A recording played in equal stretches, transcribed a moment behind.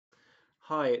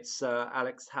Hi, it's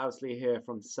Alex Housley here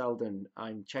from Seldon.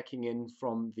 I'm checking in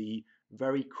from the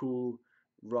very cool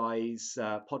Rise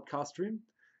podcast room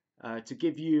to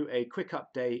give you a quick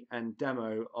update and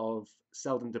demo of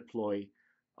Seldon Deploy,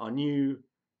 our new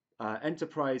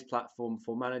enterprise platform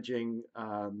for managing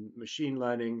machine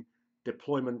learning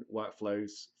deployment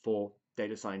workflows for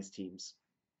data science teams,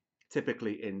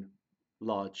 typically in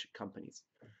large companies.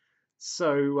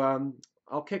 So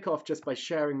I'll kick off just by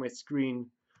sharing my screen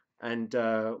and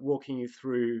walking you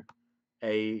through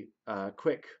a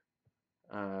quick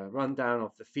rundown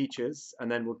of the features, and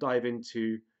then we'll dive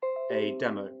into a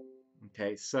demo.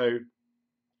 Okay, so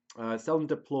Seldon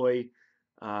Deploy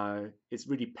is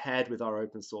really paired with our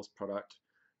open source product,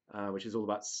 which is all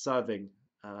about serving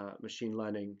machine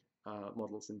learning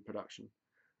models in production.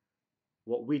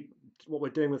 What we're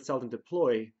doing with Seldon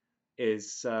Deploy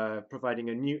is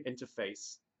providing a new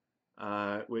interface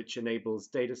which enables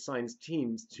data science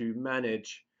teams to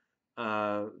manage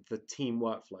the team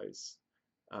workflows.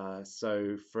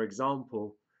 So, for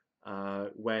example,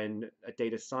 when a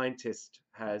data scientist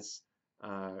has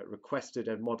requested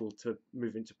a model to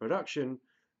move into production,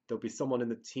 there'll be someone in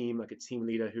the team, like a team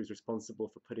leader, who's responsible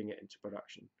for putting it into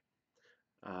production.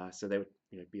 So there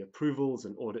would be approvals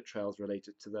and audit trails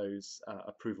related to those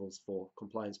approvals for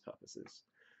compliance purposes.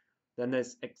 Then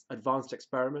there's advanced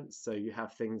experiments. So you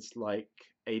have things like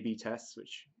A/B tests,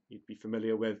 which you'd be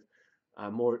familiar with,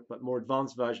 but more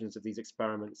advanced versions of these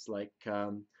experiments like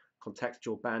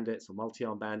contextual bandits or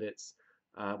multi-arm bandits,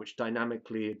 which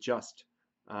dynamically adjust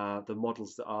the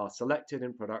models that are selected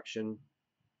in production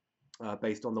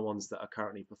based on the ones that are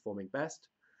currently performing best.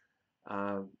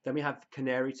 Then we have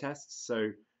canary tests, so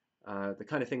the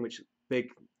kind of thing which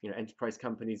big enterprise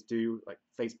companies do, like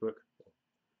Facebook,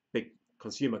 big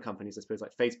consumer companies, I suppose,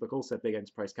 like Facebook, also big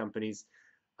enterprise companies.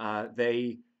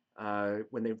 They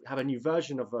when they have a new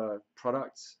version of a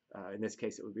product, in this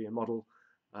case it would be a model,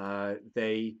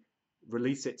 they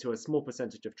release it to a small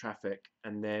percentage of traffic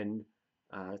and then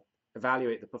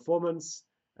evaluate the performance.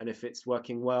 And if it's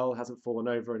working well, hasn't fallen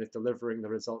over, and is delivering the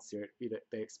results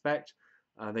they expect,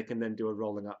 they can then do a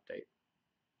rolling update.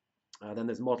 Then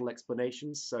there's model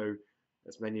explanations. So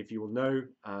as many of you will know,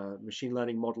 machine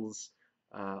learning models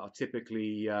are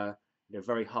typically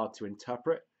very hard to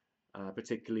interpret,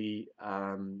 particularly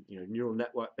neural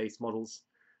network-based models.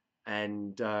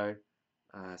 And so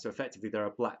effectively they're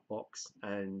a black box,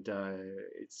 and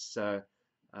it's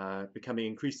becoming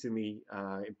increasingly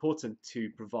important to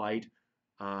provide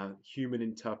human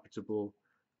interpretable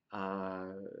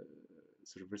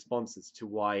sort of responses to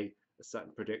why a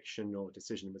certain prediction or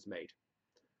decision was made.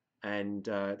 And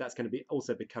that's going to be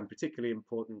also become particularly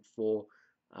important for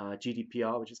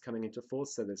GDPR, which is coming into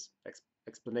force. So there's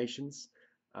explanations,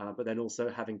 but then also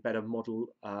having better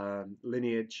model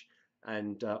lineage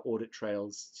and audit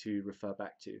trails to refer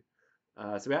back to.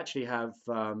 So we actually have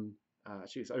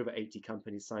actually it's over 80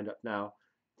 companies signed up now,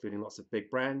 including lots of big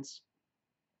brands.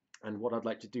 And what I'd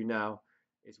like to do now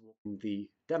is walk in the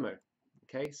demo.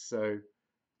 Okay, so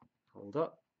hold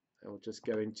up. I'll just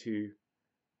go into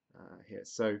here.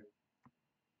 So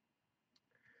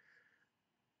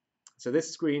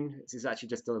this screen is actually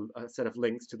just a set of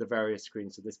links to the various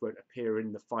screens, so this won't appear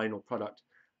in the final product.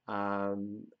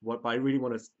 But I really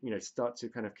want to start to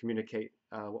kind of communicate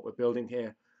what we're building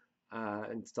here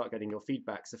and start getting your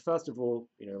feedback. So first of all,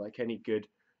 like any good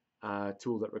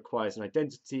tool that requires an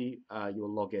identity,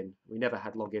 you'll log in. We never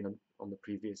had login on the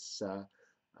previous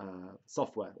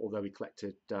software, although we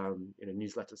collected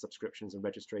newsletter subscriptions and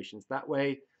registrations that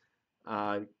way.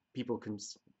 People can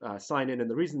sign in, and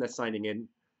the reason they're signing in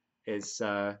is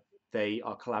they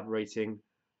are collaborating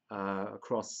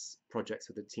across projects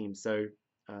with the team. So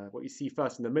what you see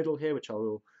first in the middle here, which I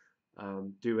will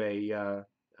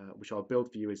which I'll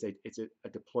build for you, is a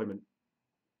deployment.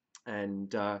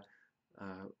 And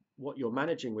what you're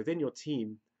managing within your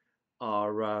team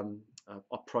are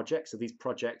projects. So these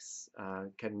projects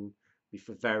can be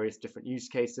for various different use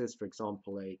cases. For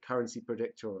example, a currency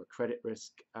predictor or a credit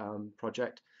risk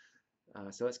project.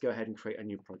 So let's go ahead and create a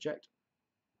new project.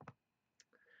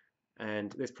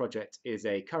 And this project is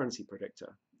a currency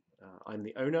predictor. I'm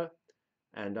the owner,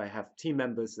 and I have team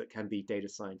members that can be data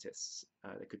scientists.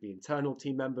 They could be internal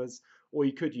team members, or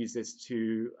you could use this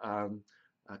to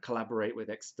collaborate with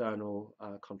external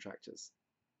contractors.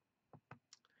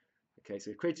 Okay,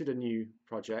 so we've created a new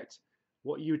project.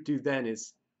 What you would do then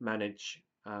is manage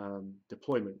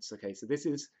deployments. Okay, so this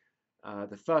is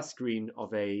the first screen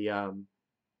of the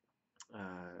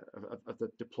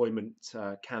deployment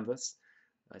canvas.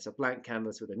 It's a blank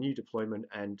canvas with a new deployment,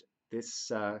 and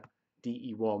this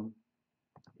DE1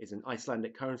 is an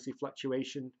Icelandic currency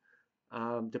fluctuation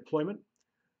deployment.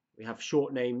 We have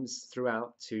short names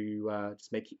throughout to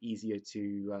just make it easier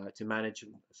to manage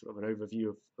sort of an overview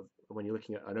of when you're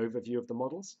looking at an overview of the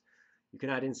models. You can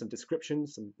add in some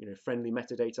descriptions, some friendly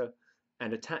metadata,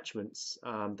 and attachments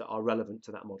that are relevant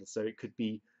to that model. So it could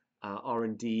be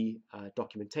R&D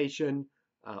documentation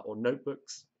or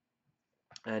notebooks,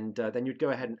 and then you'd go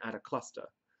ahead and add a cluster.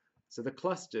 So the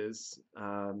clusters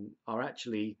are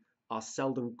actually our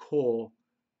Seldon core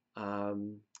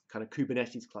kind of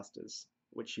Kubernetes clusters,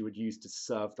 which you would use to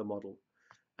serve the model.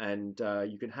 And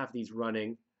you can have these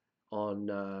running on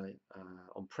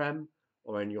on-prem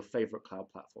or in your favorite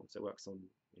cloud platform. So it works on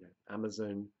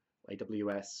Amazon,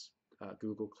 AWS,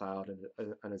 Google Cloud,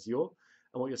 and Azure.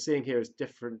 And what you're seeing here is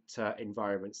different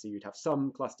environments. So you'd have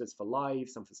some clusters for live,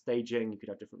 some for staging. You could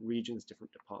have different regions,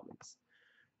 different departments.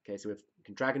 Okay, so you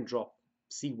can drag and drop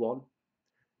C1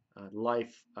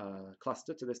 live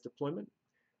cluster to this deployment.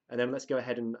 And then let's go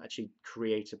ahead and actually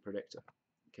create a predictor.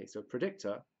 Okay, so a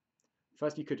predictor,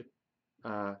 first you could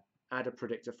add a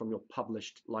predictor from your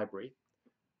published library.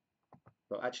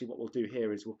 But actually what we'll do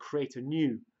here is we'll create a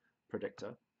new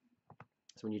predictor.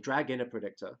 So when you drag in a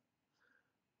predictor,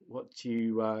 what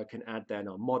you can add then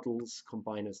are models,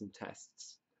 combiners, and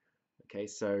tests. Okay,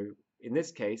 so in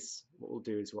this case, what we'll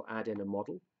do is we'll add in a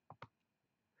model.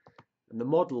 And the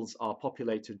models are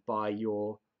populated by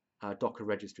your Docker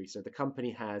registry. So the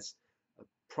company has a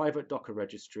private Docker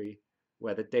registry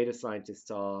where the data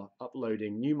scientists are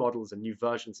uploading new models and new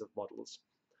versions of models.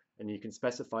 And you can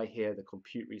specify here the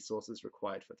compute resources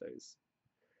required for those.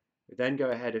 We then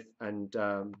go ahead and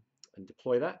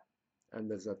deploy that. And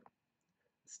there's a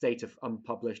state of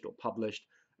unpublished or published.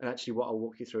 And actually what I'll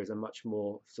walk you through is a much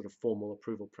more sort of formal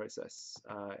approval process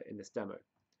in this demo.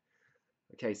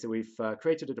 Okay, so we've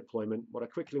created a deployment. What I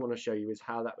quickly want to show you is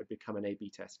how that would become an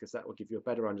A/B test, because that will give you a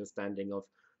better understanding of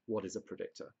what is a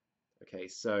predictor. Okay,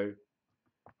 so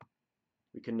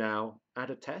we can now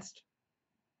add a test.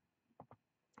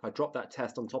 If I drop that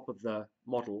test on top of the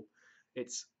model,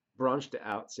 it's branched it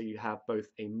out, so you have both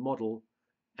a model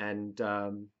and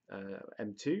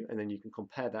M2, and then you can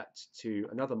compare that to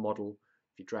another model.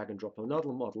 If you drag and drop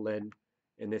another model in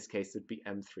this case, it'd be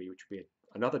M3, which would be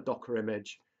another Docker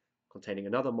image containing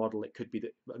another model. It could be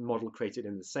a model created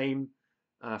in the same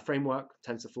framework,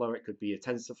 TensorFlow. It could be a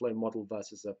TensorFlow model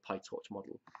versus a PyTorch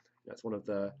model. That's one of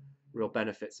the real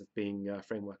benefits of being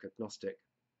framework agnostic.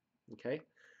 Okay.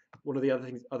 One of the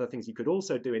other things you could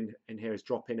also do in here is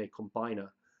drop in a combiner.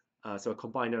 So a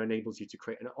combiner enables you to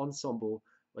create an ensemble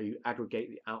where you aggregate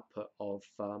the output of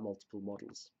multiple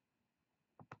models.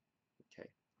 Okay.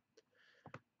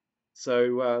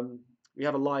 So we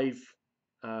have a live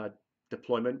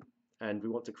deployment, and we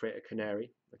want to create a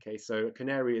canary. Okay, so a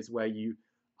canary is where you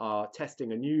are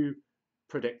testing a new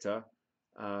predictor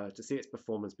to see its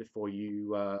performance before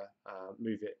you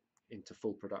move it into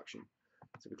full production.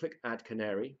 So we click Add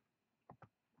Canary.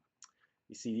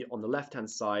 You see on the left-hand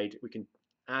side, we can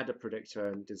add a predictor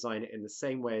and design it in the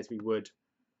same way as we would,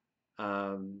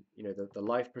 the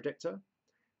live predictor.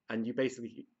 And you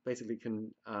basically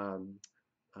can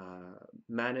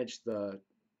manage the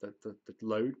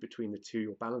load between the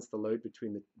two, or balance the load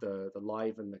between the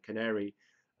live and the canary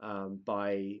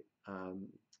by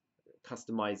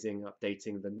customizing,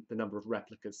 updating the number of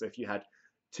replicas. So if you had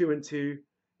 2 and 2,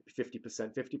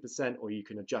 50%, 50%, or you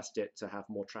can adjust it to have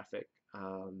more traffic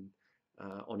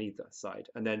on either side.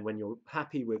 And then when you're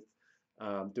happy with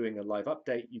doing a live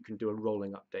update, you can do a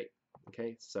rolling update.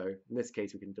 Okay, so in this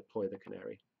case, we can deploy the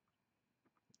canary.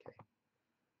 Okay,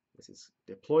 this is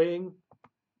deploying,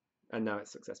 and now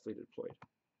it's successfully deployed.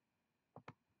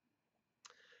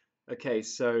 Okay,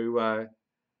 so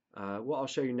what I'll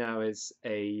show you now is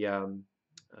an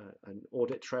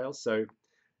audit trail. So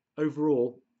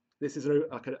overall, this is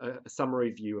a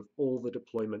summary view of all the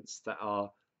deployments that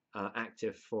are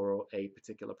active for a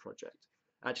particular project.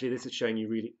 Actually, this is showing you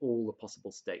really all the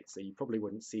possible states, so you probably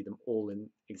wouldn't see them all in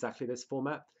exactly this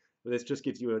format, but this just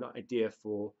gives you an idea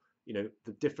for the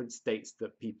different states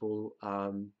that people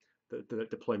the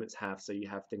deployments have. So you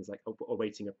have things like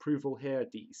awaiting approval here,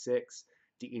 DE6,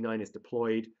 DE9 is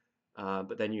deployed,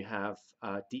 but then you have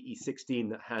DE16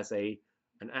 that has an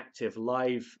active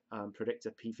live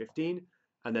predictor P15,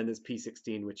 and then there's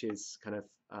P16, which is kind of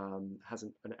has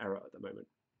an error at the moment.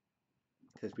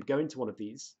 Because if we go into one of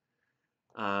these,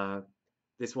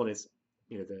 this one is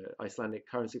the Icelandic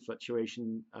currency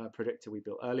fluctuation predictor we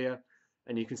built earlier,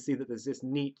 and you can see that there's this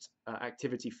neat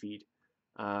activity feed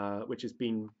which has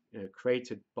been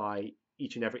created by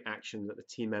each and every action that the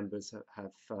team members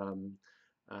have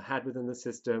had within the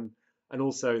system, and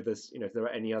also there's if there are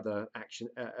any other action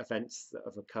events that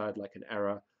have occurred, like an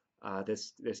error,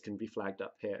 this can be flagged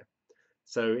up here.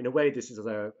 So in a way, this is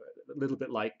a little bit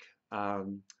like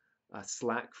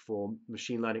Slack for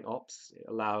machine learning ops. It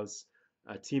allows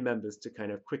team members to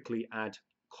kind of quickly add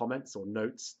comments or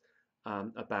notes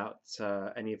about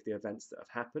any of the events that have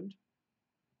happened.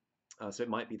 So it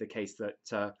might be the case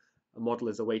that a model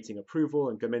is awaiting approval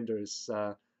and Gominda is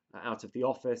out of the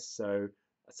office, so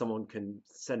someone can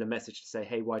send a message to say,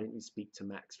 hey, why don't you speak to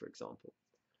Max, for example.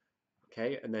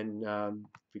 Okay, and then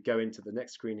if we go into the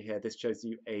next screen here, this shows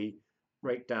you a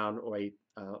breakdown or a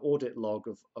audit log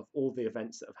of all the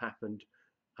events that have happened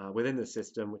within the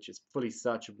system, which is fully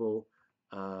searchable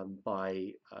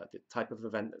by the type of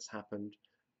event that's happened,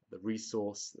 the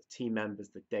resource, the team members,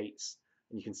 the dates,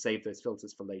 and you can save those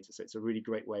filters for later. So it's a really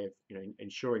great way of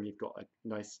ensuring you've got a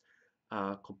nice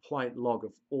compliant log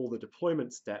of all the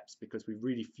deployment steps, because we've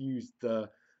really fused the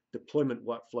deployment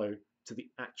workflow to the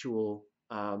actual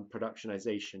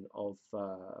productionization of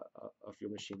your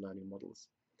machine learning models.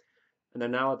 And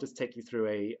then now I'll just take you through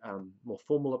a more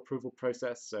formal approval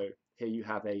process. So here you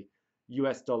have a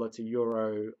US dollar to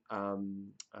euro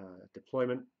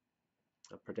deployment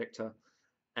predictor.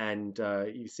 And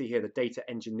you see here the data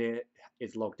engineer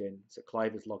is logged in. So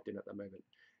Clive is logged in at the moment.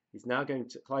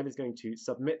 Clive is going to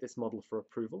submit this model for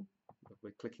approval.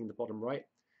 We're clicking the bottom right.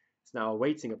 It's now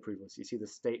awaiting approval. So you see the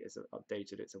state is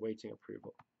updated. It's awaiting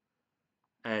approval.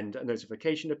 And a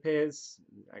notification appears,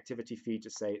 activity feed to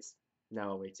say it's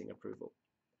now awaiting approval.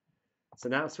 So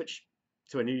now switch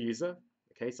to a new user.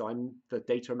 Okay, so I'm the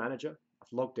data manager.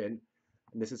 I've logged in,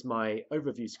 and this is my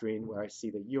overview screen where I see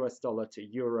the US dollar to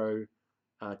euro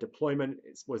deployment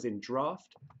was in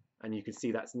draft, and you can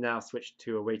see that's now switched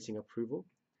to awaiting approval.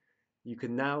 You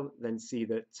can now then see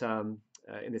that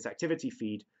in this activity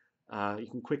feed, you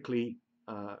can quickly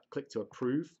click to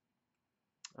approve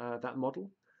that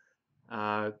model.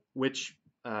 Which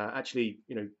actually,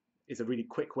 is a really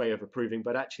quick way of approving.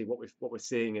 But actually, what we're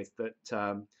seeing is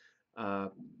that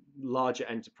larger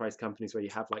enterprise companies where you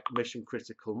have like mission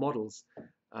critical models,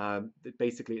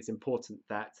 basically it's important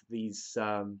that these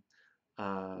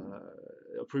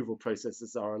approval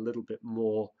processes are a little bit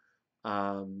more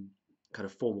kind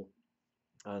of formal.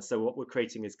 So what we're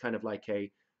creating is kind of like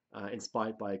a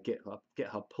inspired by a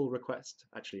GitHub pull request.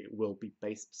 Actually, it will be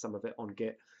based some of it on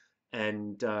Git.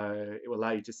 And it will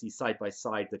allow you to see side by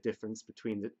side the difference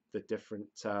between the different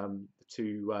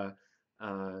two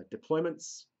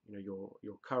deployments,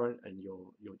 your current and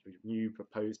your new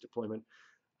proposed deployment,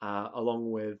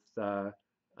 along with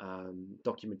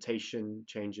documentation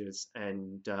changes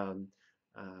and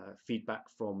feedback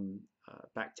from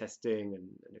back testing and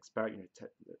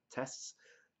tests,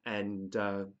 and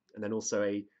then also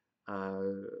a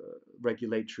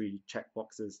regulatory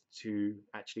checkboxes to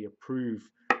actually approve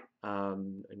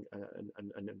and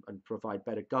provide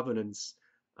better governance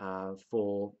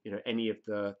for any of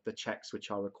the checks which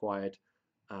are required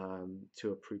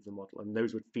to approve the model, and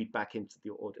those would feed back into the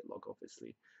audit log,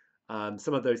 obviously.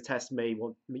 Some of those tests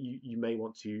you may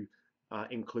want to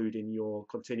include in your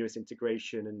continuous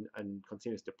integration and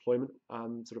continuous deployment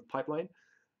sort of pipeline,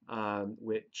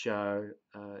 which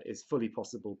is fully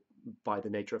possible by the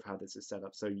nature of how this is set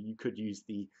up. So you could use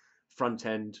the front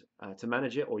end to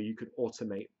manage it, or you could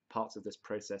automate parts of this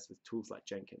process with tools like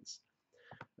Jenkins.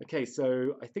 Okay,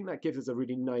 so I think that gives us a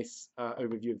really nice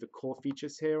overview of the core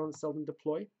features here on Seldon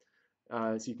Deploy.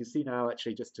 So you can see now,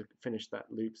 actually, just to finish that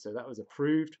loop, so that was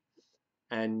approved,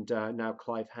 and now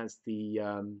Clive has the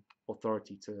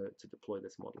authority to deploy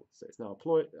this model. So it's now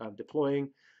deploying,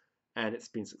 and it's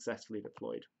been successfully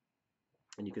deployed.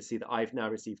 And you can see that I've now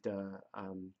received an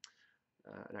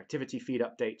activity feed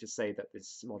update to say that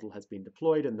this model has been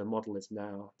deployed, and the model is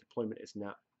now, deployment is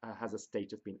now, has a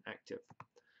state of being active.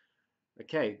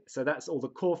 Okay, so that's all the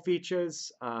core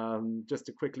features. Just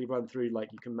to quickly run through,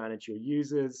 like, you can manage your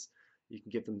users, you can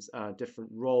give them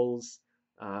different roles,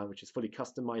 which is fully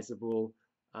customizable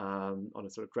on a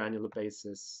sort of granular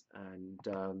basis, and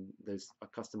those are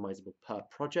customizable per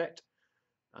project.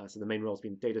 So the main roles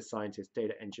being data scientist,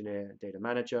 data engineer, data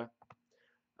manager.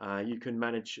 You can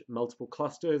manage multiple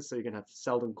clusters, so you can have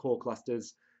Seldon core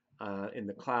clusters in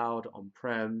the cloud,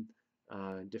 on-prem,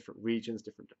 different regions,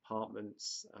 different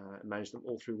departments, manage them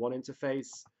all through one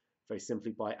interface, very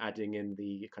simply by adding in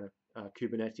the kind of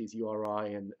Kubernetes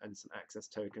URI and some access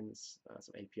tokens,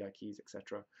 some API keys,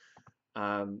 etc.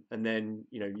 And then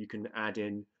you can add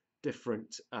in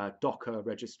different Docker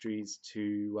registries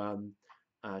to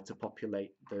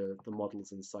populate the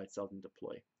models inside Seldon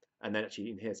Deploy, and then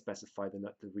actually in here specify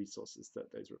the resources that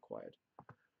those required.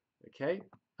 Okay,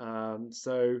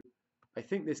 so I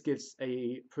think this gives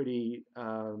a pretty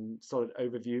solid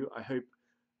overview. I hope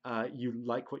you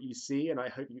like what you see, and I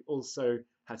hope you also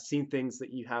have seen things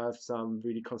that you have some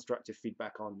really constructive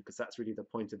feedback on, because that's really the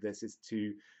point of this, is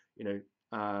to, you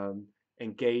know,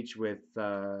 engage with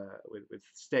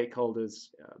stakeholders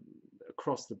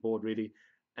across the board, really,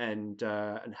 and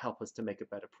help us to make a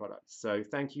better product. So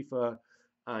thank you for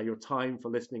your time, for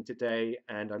listening today,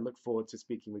 and I look forward to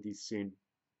speaking with you soon.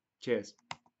 Cheers.